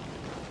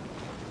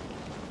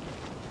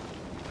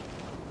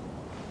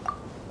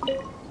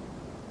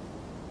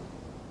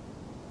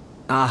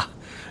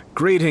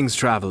 Greetings,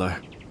 traveler.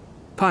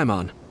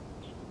 Paimon.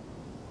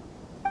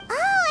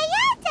 Oh,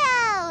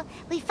 Ayato!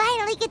 We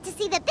finally get to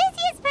see the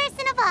busiest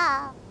person of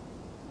all.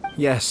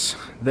 Yes,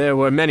 there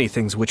were many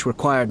things which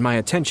required my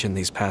attention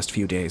these past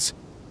few days.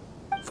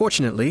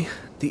 Fortunately,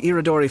 the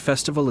Iridori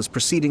Festival is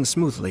proceeding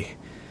smoothly.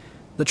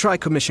 The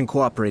Tri-Commission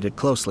cooperated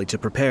closely to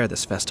prepare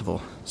this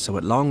festival, so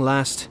at long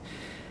last,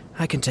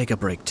 I can take a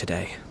break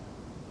today.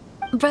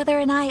 Brother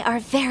and I are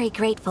very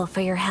grateful for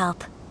your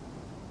help.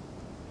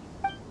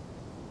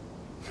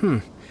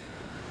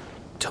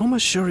 Toma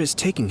sure is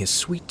taking his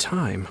sweet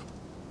time.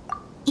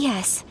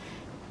 Yes.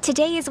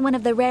 Today is one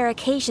of the rare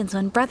occasions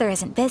when Brother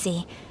isn't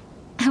busy.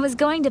 I was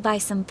going to buy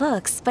some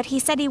books, but he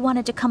said he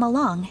wanted to come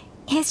along.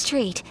 His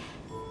treat.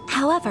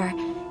 However,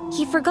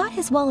 he forgot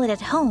his wallet at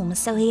home,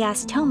 so he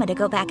asked Toma to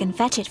go back and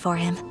fetch it for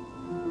him.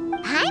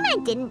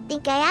 Paimon didn't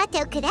think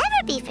Ayato could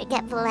ever be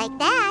forgetful like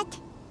that.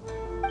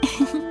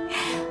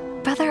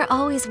 Brother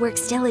always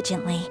works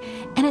diligently,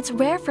 and it's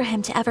rare for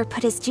him to ever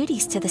put his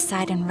duties to the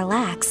side and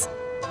relax.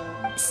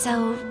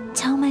 So,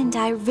 Toma and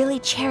I really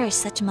cherish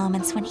such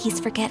moments when he's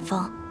forgetful.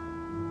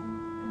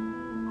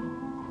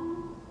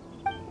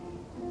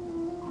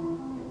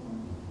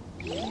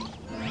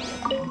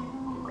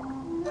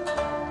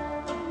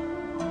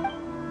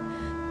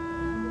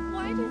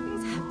 Why do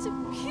things have to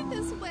be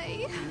this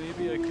way?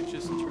 Maybe I could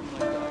just turn my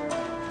diary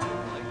into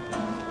like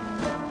that.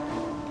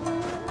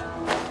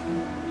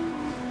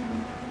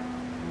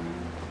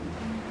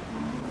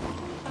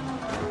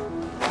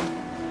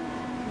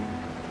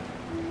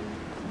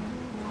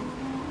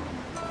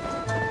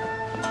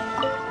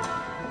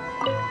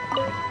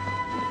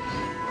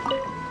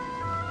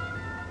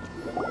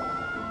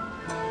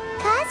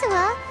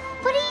 Kazuha,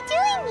 what are you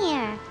doing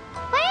here?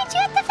 Why aren't you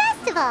at the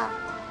festival?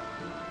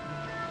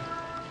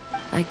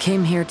 I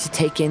came here to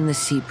take in the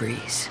sea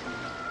breeze.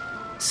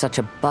 Such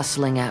a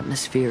bustling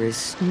atmosphere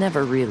is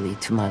never really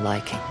to my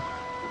liking.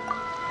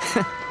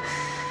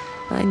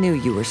 I knew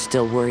you were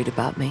still worried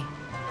about me.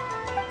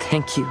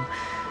 Thank you,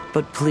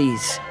 but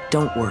please,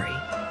 don't worry.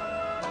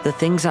 The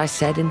things I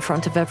said in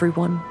front of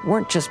everyone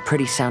weren't just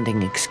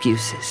pretty-sounding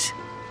excuses.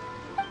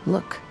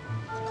 Look,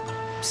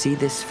 see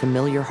this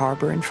familiar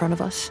harbor in front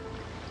of us?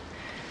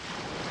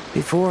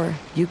 Before,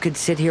 you could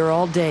sit here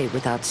all day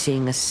without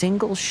seeing a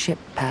single ship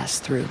pass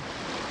through.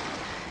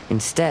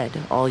 Instead,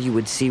 all you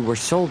would see were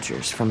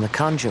soldiers from the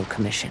Kanjo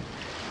Commission,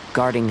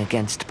 guarding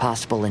against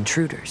possible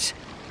intruders.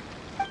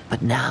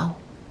 But now,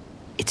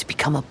 it's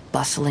become a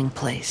bustling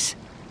place.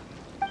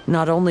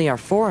 Not only are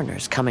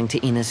foreigners coming to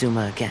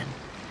Inazuma again,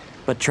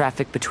 but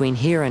traffic between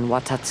here and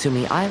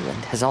Watatsumi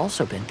Island has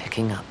also been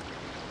picking up.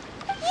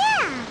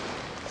 Yeah,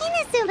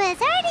 Inazuma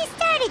has already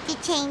started to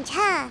change,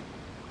 huh?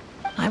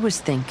 I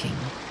was thinking,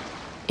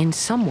 in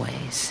some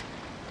ways,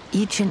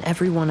 each and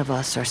every one of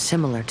us are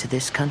similar to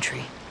this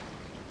country.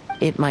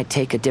 It might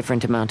take a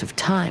different amount of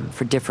time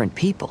for different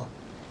people,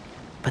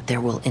 but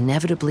there will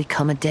inevitably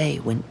come a day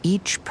when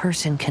each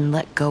person can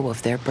let go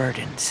of their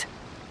burdens.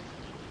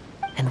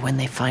 And when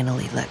they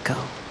finally let go,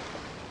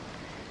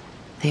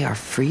 they are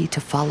free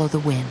to follow the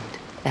wind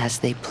as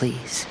they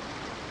please.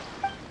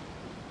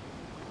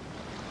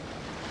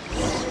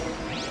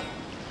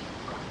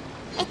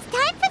 It's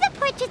time for the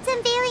portraits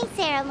unveiling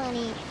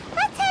ceremony.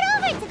 Let's head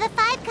over to the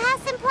Five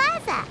Kasen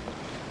Plaza.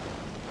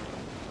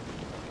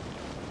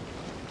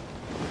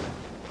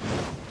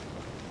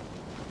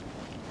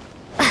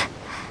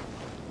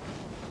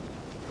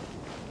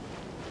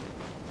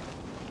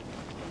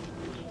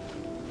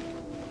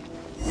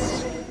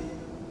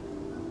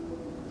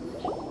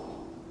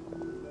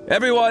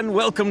 Everyone,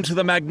 welcome to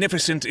the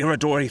magnificent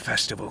Iridori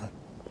Festival.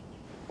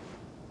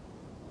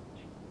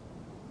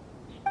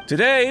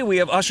 Today, we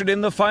have ushered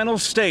in the final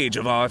stage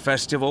of our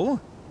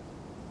festival.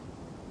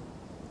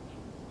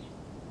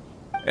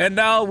 And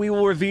now we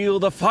will reveal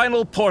the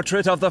final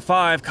portrait of the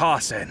Five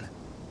Kasen,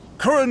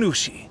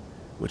 Kuronushi,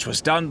 which was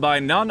done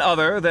by none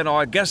other than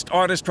our guest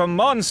artist from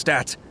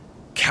Mondstadt,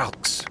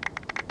 Calx.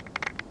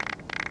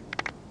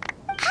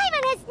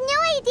 Paimon has no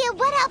idea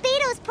what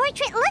Albedo's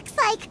portrait looks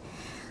like.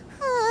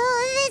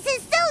 Oh, this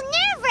is so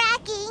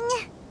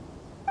nerve-wracking.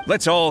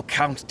 Let's all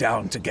count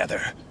down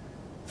together.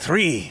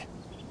 3,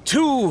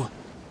 2,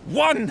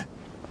 1.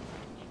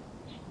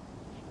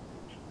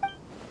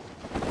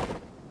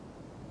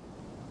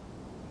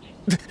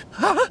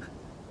 Huh?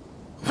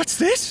 What's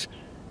this?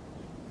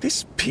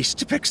 This piece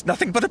depicts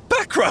nothing but a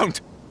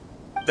background.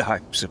 I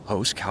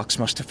suppose Calx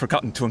must have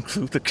forgotten to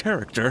include the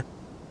character.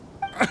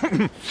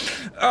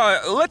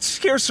 Let's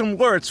hear some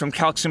words from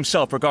Calx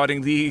himself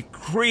regarding the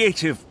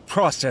creative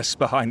process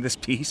behind this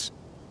piece.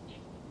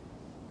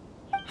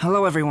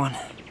 Hello, everyone.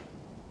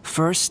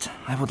 First,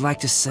 I would like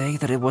to say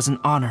that it was an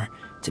honor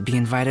to be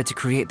invited to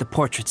create the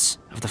portraits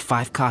of the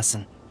Five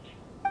Kasen.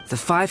 The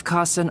Five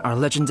Kasen are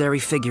legendary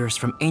figures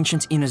from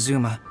ancient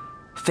Inazuma,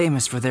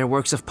 famous for their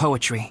works of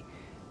poetry.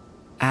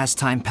 As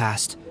time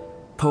passed,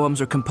 poems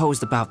were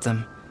composed about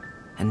them,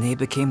 and they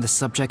became the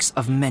subjects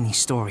of many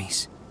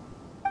stories.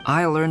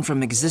 I learned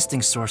from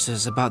existing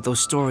sources about those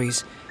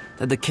stories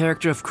that the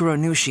character of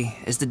Kuronushi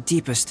is the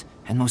deepest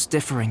and most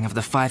differing of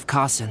the Five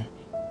Kasen.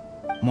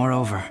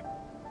 Moreover,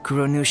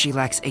 Kuronushi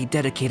lacks a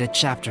dedicated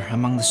chapter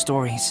among the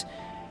stories.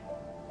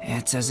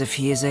 It's as if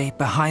he is a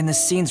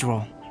behind-the-scenes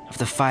role of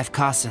the Five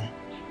Kasen.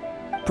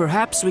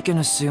 Perhaps we can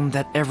assume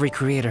that every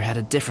creator had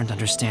a different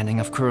understanding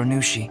of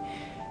Kuronushi.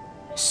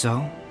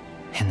 So,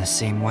 in the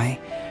same way,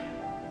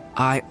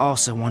 I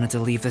also wanted to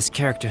leave this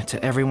character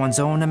to everyone's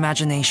own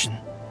imagination.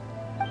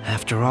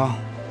 After all,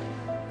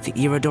 the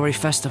Iridori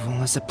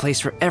Festival is a place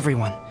for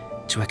everyone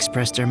to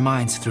express their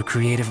minds through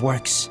creative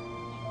works.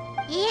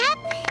 Yep,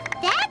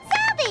 that's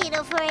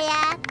Albedo for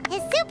ya.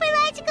 His super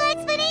logical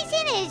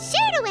explanation is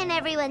sure to win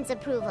everyone's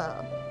approval.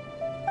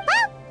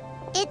 Well,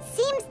 it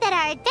seems that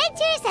our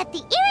adventures at the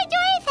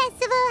Iridori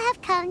Festival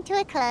have come to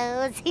a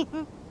close.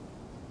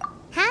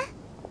 Huh?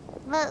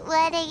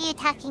 What are you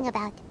talking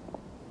about?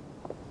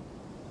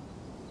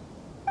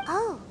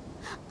 Oh,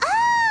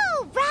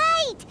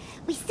 right!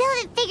 We still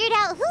haven't figured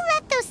out who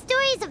left those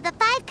stories of the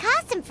Five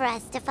Kasen for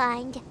us to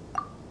find.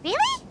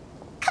 Really?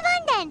 Come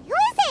on then, who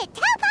is it?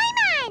 Tell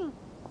Paimon!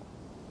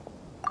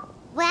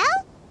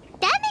 Well,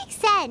 that makes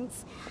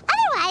sense.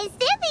 Otherwise,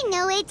 there'd be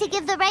no way to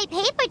give the right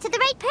paper to the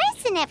right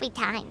person every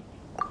time.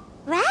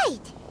 Right.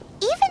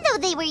 Even though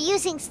they were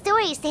using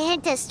stories to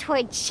hint us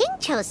toward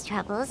Shincho's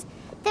troubles,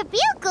 the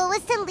real goal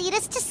was to lead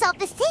us to solve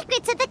the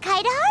secrets of the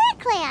Kaidahara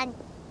clan.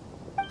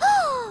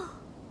 Oh,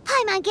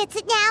 Paimon gets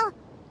it now.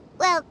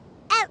 Well,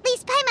 at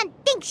least Paimon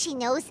thinks she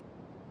knows.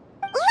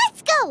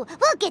 Let's go!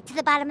 We'll get to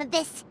the bottom of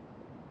this.